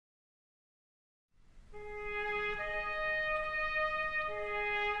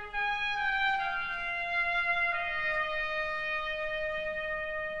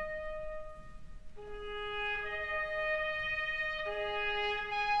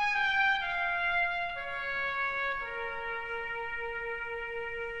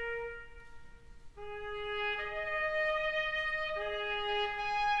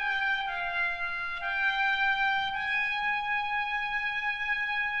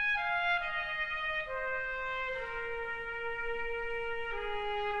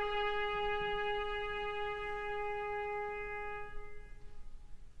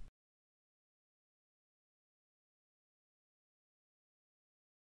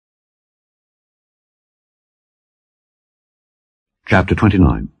Chapter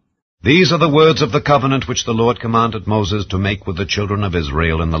 29. These are the words of the covenant which the Lord commanded Moses to make with the children of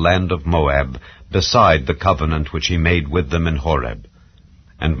Israel in the land of Moab, beside the covenant which he made with them in Horeb.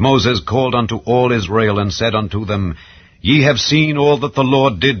 And Moses called unto all Israel, and said unto them, Ye have seen all that the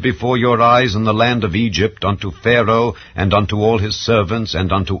Lord did before your eyes in the land of Egypt, unto Pharaoh, and unto all his servants,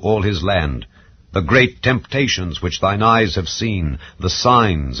 and unto all his land, the great temptations which thine eyes have seen, the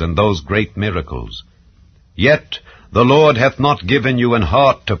signs, and those great miracles. Yet the Lord hath not given you an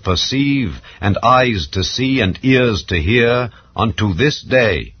heart to perceive, and eyes to see, and ears to hear, unto this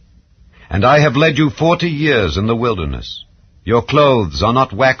day. And I have led you 40 years in the wilderness. Your clothes are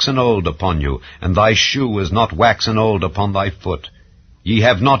not waxen old upon you, and thy shoe is not waxen old upon thy foot. Ye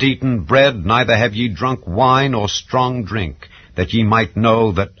have not eaten bread, neither have ye drunk wine or strong drink, that ye might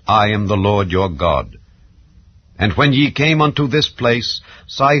know that I am the Lord your God. And when ye came unto this place,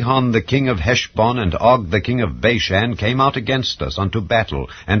 Sihon the king of Heshbon and Og the king of Bashan came out against us unto battle,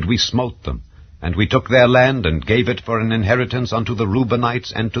 and we smote them. And we took their land, and gave it for an inheritance unto the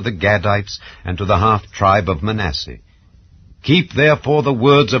Reubenites, and to the Gadites, and to the half-tribe of Manasseh. Keep therefore the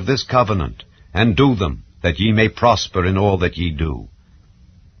words of this covenant, and do them, that ye may prosper in all that ye do.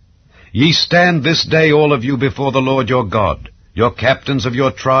 Ye stand this day all of you before the Lord your God, your captains of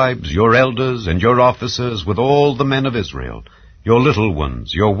your tribes, your elders, and your officers, with all the men of Israel, your little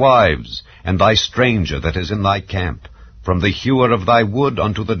ones, your wives, and thy stranger that is in thy camp, from the hewer of thy wood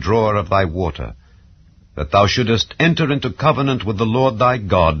unto the drawer of thy water, that thou shouldest enter into covenant with the Lord thy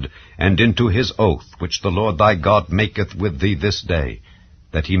God, and into his oath, which the Lord thy God maketh with thee this day,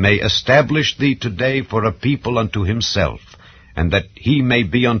 that he may establish thee today for a people unto himself, and that he may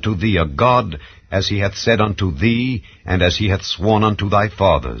be unto thee a God, as he hath said unto thee, and as he hath sworn unto thy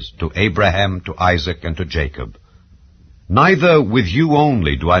fathers, to Abraham, to Isaac, and to Jacob. Neither with you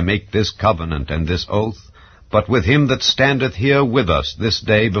only do I make this covenant and this oath, but with him that standeth here with us this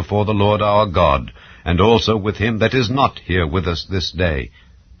day before the Lord our God, and also with him that is not here with us this day.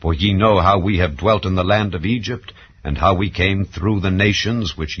 For ye know how we have dwelt in the land of Egypt, and how we came through the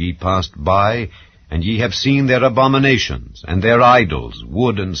nations which ye passed by, and ye have seen their abominations, and their idols,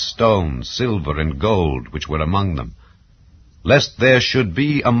 wood and stone, silver and gold, which were among them. Lest there should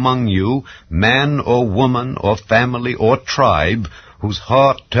be among you man or woman or family or tribe, whose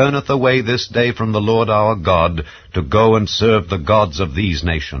heart turneth away this day from the Lord our God, to go and serve the gods of these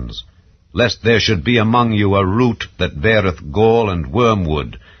nations. Lest there should be among you a root that beareth gall and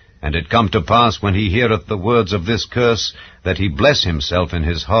wormwood, and it come to pass, when he heareth the words of this curse, that he bless himself in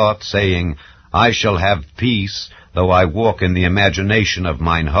his heart, saying, I shall have peace, though I walk in the imagination of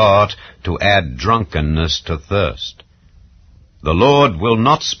mine heart, to add drunkenness to thirst. The Lord will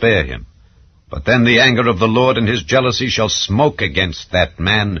not spare him, but then the anger of the Lord and his jealousy shall smoke against that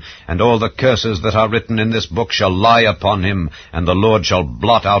man, and all the curses that are written in this book shall lie upon him, and the Lord shall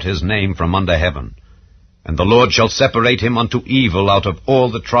blot out his name from under heaven. And the Lord shall separate him unto evil out of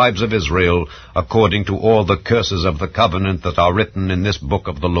all the tribes of Israel, according to all the curses of the covenant that are written in this book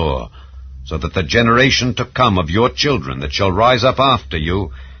of the law, so that the generation to come of your children that shall rise up after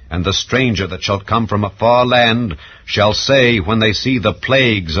you, and the stranger that shall come from a far land, shall say, when they see the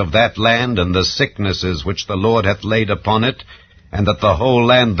plagues of that land, and the sicknesses which the Lord hath laid upon it, and that the whole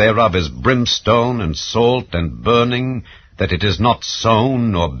land thereof is brimstone, and salt, and burning, that it is not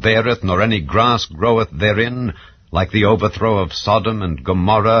sown, nor beareth, nor any grass groweth therein, like the overthrow of Sodom and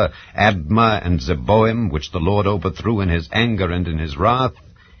Gomorrah, Admah and Zeboim, which the Lord overthrew in his anger and in his wrath,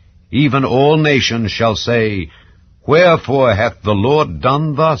 even all nations shall say, Wherefore hath the Lord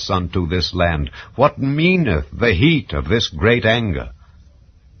done thus unto this land? What meaneth the heat of this great anger?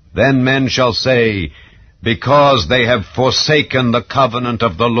 Then men shall say, Because they have forsaken the covenant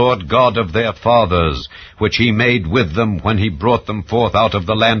of the Lord God of their fathers, which he made with them when he brought them forth out of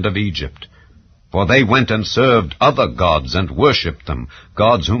the land of Egypt. For they went and served other gods, and worshipped them,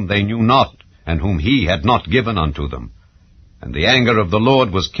 gods whom they knew not, and whom he had not given unto them. And the anger of the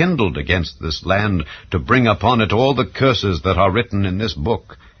Lord was kindled against this land, to bring upon it all the curses that are written in this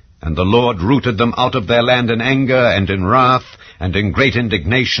book. And the Lord rooted them out of their land in anger, and in wrath, and in great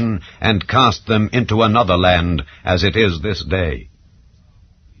indignation, and cast them into another land, as it is this day.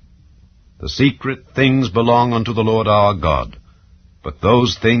 The secret things belong unto the Lord our God, but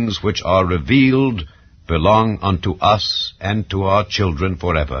those things which are revealed belong unto us and to our children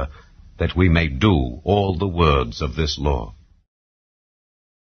forever, that we may do all the words of this law.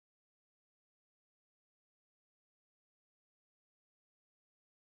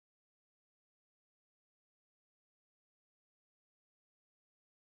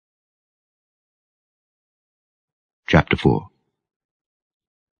 Chapter 4.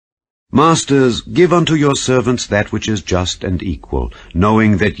 Masters, give unto your servants that which is just and equal,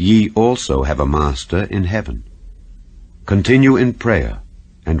 knowing that ye also have a Master in heaven. Continue in prayer,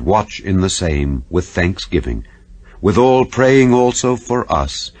 and watch in the same with thanksgiving, withal praying also for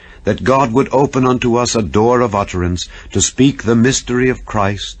us, that God would open unto us a door of utterance to speak the mystery of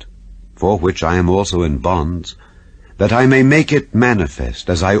Christ, for which I am also in bonds, that I may make it manifest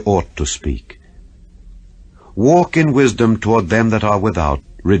as I ought to speak. Walk in wisdom toward them that are without,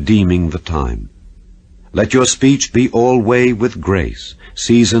 redeeming the time. Let your speech be alway with grace,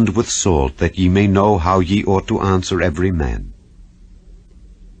 seasoned with salt, that ye may know how ye ought to answer every man.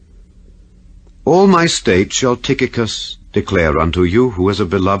 All my state shall Tychicus declare unto you, who is a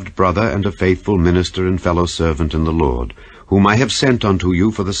beloved brother and a faithful minister and fellow servant in the Lord, whom I have sent unto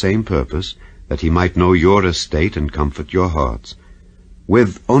you for the same purpose, that he might know your estate and comfort your hearts,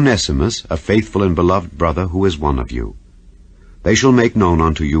 with Onesimus, a faithful and beloved brother, who is one of you. They shall make known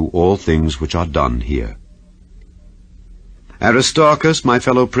unto you all things which are done here. Aristarchus, my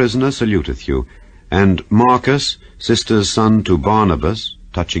fellow prisoner, saluteth you, and Marcus, sister's son to Barnabas,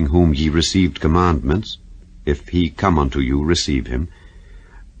 touching whom ye received commandments. If he come unto you, receive him.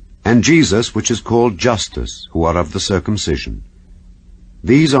 And Jesus, which is called Justus, who are of the circumcision.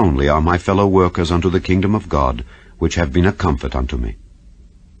 These only are my fellow workers unto the kingdom of God, which have been a comfort unto me.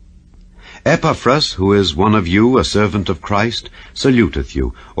 Epaphras, who is one of you, a servant of Christ, saluteth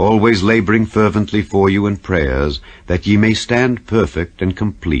you, always laboring fervently for you in prayers, that ye may stand perfect and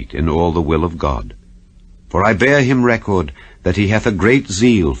complete in all the will of God. For I bear him record that he hath a great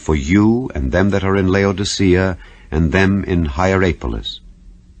zeal for you and them that are in Laodicea and them in Hierapolis.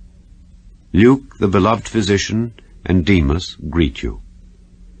 Luke, the beloved physician, and Demas greet you.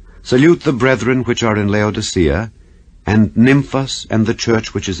 Salute the brethren which are in Laodicea, and Nymphas and the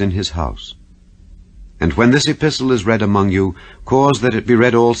church which is in his house. And when this epistle is read among you, cause that it be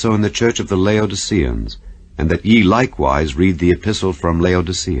read also in the church of the Laodiceans, and that ye likewise read the epistle from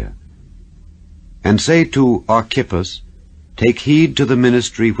Laodicea. And say to Archippus, Take heed to the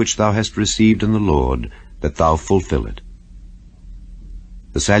ministry which thou hast received in the Lord, that thou fulfill it.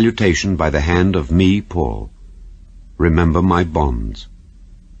 The salutation by the hand of me, Paul. Remember my bonds.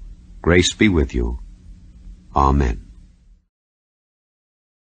 Grace be with you. Amen.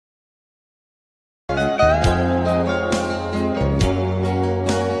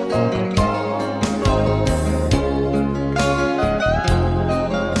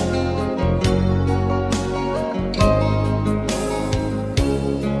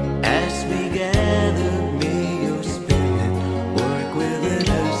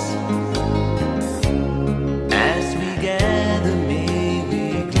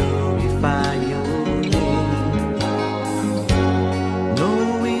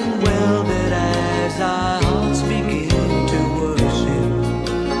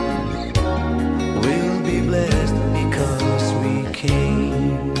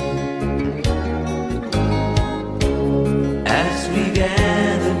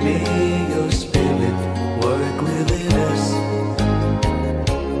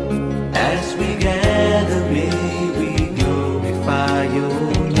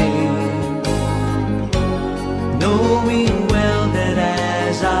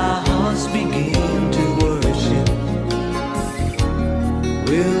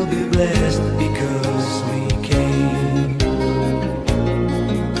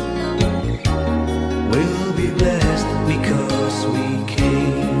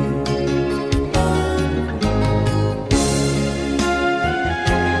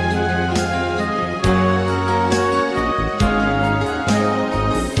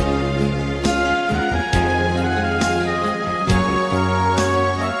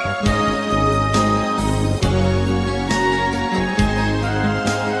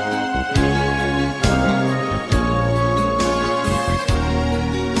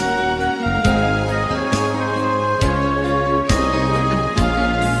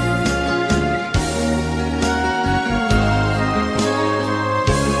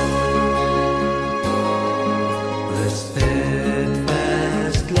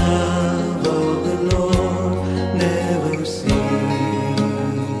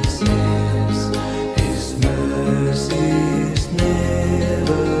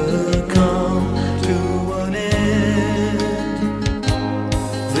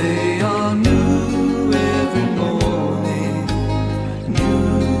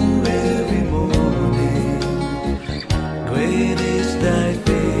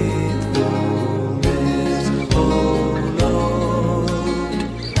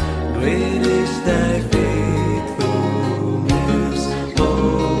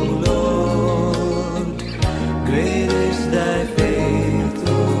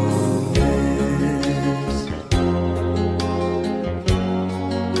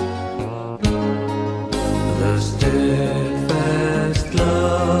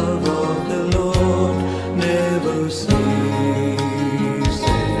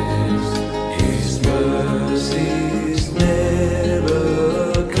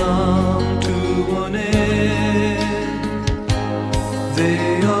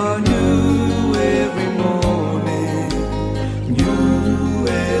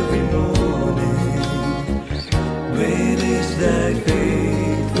 thy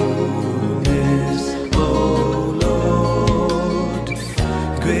faithfulness, O Lord.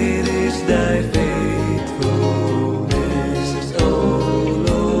 Great is thy faithfulness, O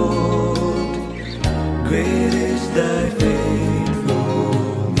Lord. Great is